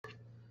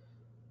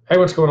Hey,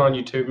 what's going on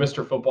YouTube?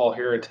 Mr. Football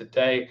here, and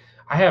today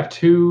I have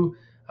two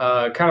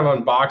kind of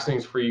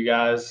unboxings for you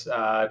guys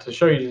to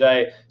show you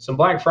today. Some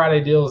Black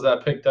Friday deals that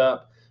I picked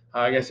up.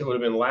 I guess it would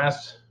have been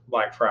last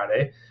Black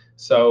Friday.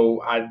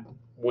 So I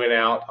went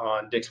out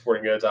on Dick's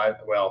Sporting Goods. I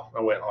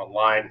went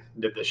online,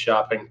 did the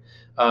shopping.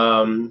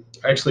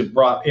 Actually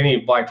brought any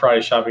Black Friday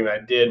shopping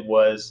that I did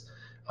was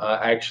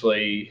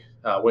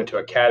went to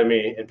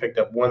Academy and picked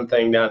up one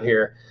thing down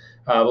here.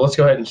 But let's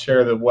go ahead and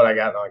share what I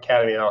got on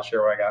Academy, and I'll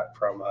share what I got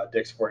from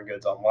Dick's Sporting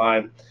Goods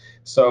online.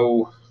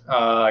 So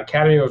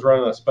Academy was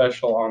running a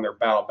special on their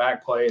Battle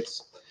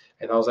Backplates,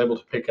 and I was able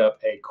to pick up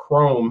a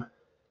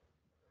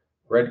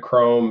red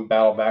chrome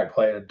Battle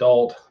Backplate,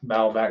 adult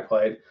Battle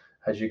Backplate,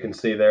 as you can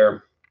see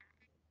there.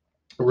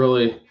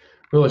 Really,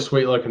 really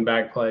sweet looking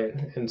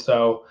backplate. And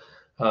so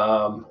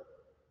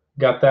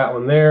got that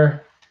one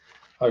there.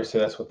 Obviously,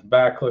 that's what the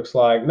back looks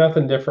like.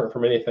 Nothing different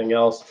from anything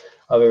else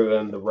other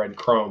than the red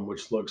chrome,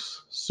 which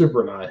looks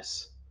super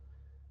nice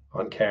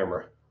on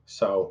camera.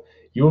 So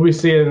you will be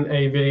seeing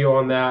a video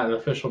on that, an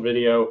official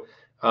video,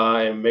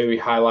 and maybe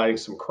highlighting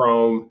some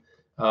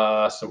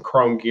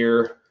chrome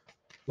gear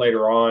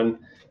later on,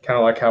 kind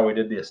of like how we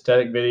did the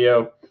aesthetic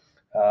video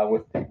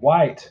with the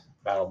white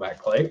Battle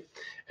Backplate.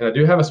 And I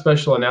do have a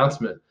special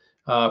announcement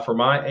for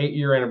my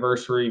 8-year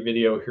anniversary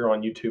video here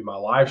on YouTube, my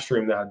live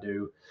stream that I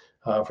do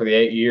for the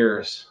 8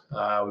 years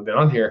we've been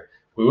on here.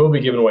 We will be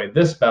giving away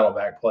this Battle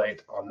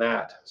Backplate on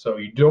that. So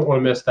you don't want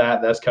to miss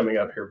that. That's coming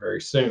up here very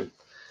soon.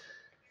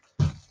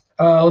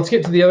 Let's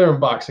get to the other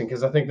unboxing,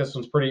 because I think this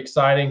one's pretty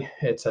exciting.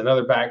 It's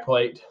another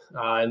backplate,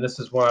 and this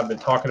is one I've been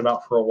talking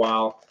about for a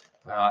while.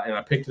 And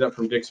I picked it up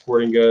from Dick's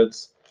Sporting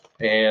Goods,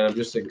 and I'm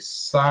just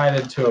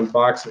excited to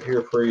unbox it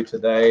here for you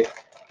today,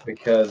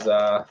 because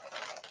I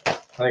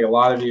think a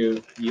lot of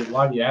you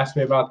asked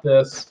me about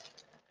this,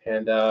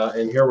 and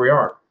here we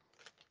are.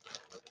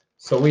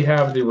 So we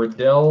have the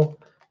Riddell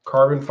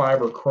carbon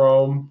fiber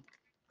chrome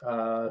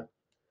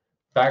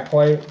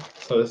backplate.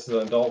 So this is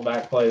an adult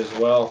backplate as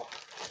well.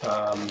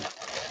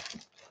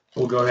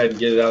 We'll go ahead and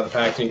get it out of the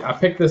packaging. I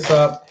picked this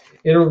up.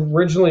 It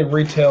originally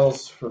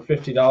retails for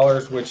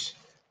 $50, which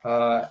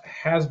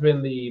has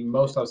been the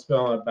most I've spent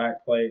on a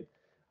backplate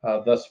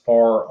thus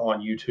far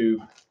on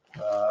YouTube.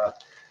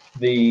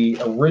 The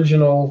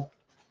original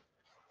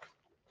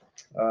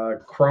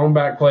chrome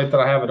backplate that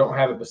I don't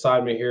have it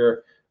beside me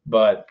here,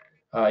 but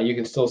you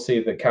can still see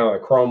the kind of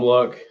the chrome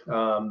look.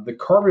 The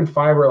carbon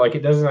fiber, like,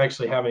 it doesn't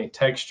actually have any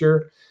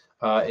texture.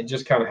 It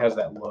just kind of has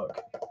that look.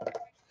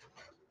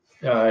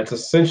 It's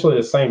essentially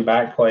the same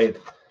backplate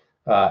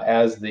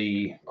as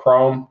the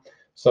chrome.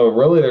 So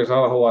really, there's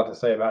not a whole lot to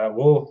say about it.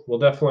 We'll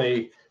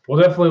definitely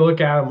look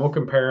at them, we'll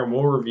compare them,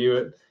 we'll review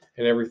it,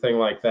 and everything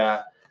like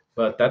that.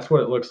 But that's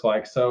what it looks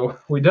like. So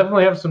we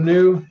definitely have some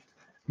new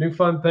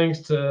fun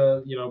things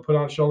to put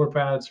on shoulder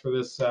pads for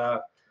this.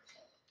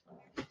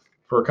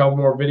 For a couple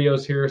more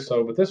videos here.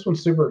 So, but this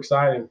one's super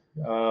exciting.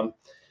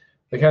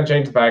 They kind of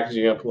changed the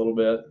packaging up a little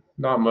bit.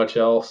 Not much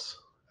else.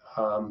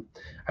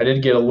 I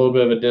did get a little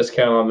bit of a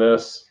discount on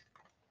this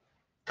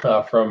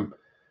from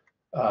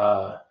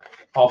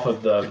off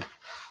of the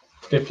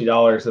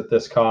 $50 that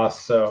this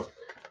costs. So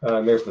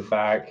there's the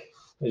back.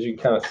 As you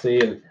can kind of see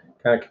and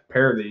kind of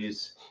compare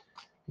these,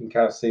 you can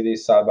kind of see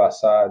these side by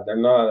side. They're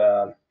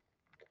not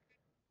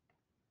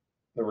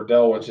the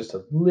Riddell one's just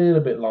a little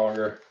bit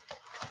longer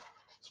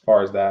as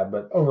far as that,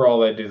 but overall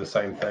they do the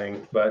same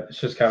thing. But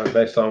it's just kind of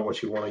based on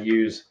what you want to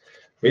use.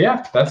 But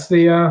yeah, that's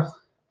the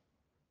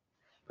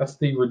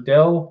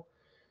Riddell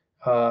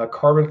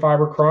carbon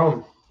fiber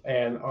chrome.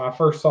 And when I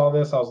first saw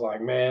this, I was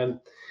like,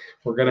 man,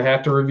 we're gonna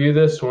have to review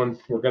this one.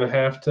 We're gonna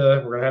have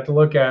to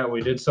look at it.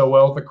 We did so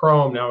well with the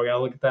chrome. Now we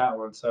gotta look at that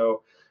one.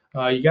 So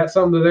you got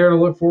something there to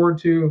look forward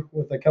to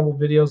with a couple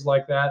videos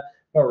like that.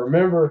 But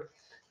remember,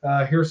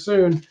 here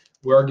soon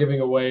we are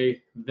giving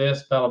away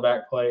this Battle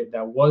Backplate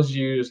that was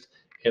used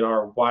in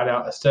our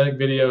whiteout aesthetic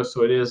video.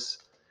 So it is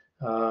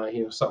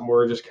something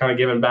we're just kind of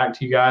giving back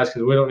to you guys,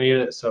 because we don't need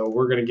it. So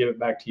we're going to give it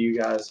back to you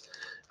guys,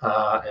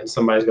 and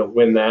somebody's going to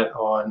win that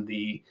on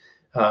the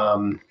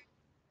time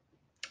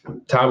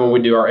when we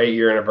do our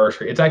 8-year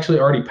anniversary. It's actually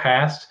already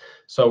passed,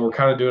 so we're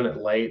kind of doing it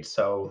late.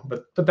 So,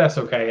 but that's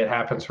okay. It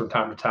happens from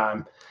time to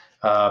time.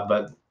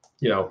 But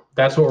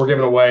that's what we're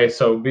giving away.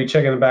 So be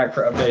checking the back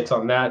for updates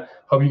on that.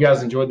 Hope you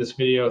guys enjoyed this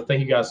video.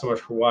 Thank you guys so much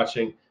for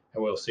watching,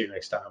 and we'll see you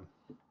next time.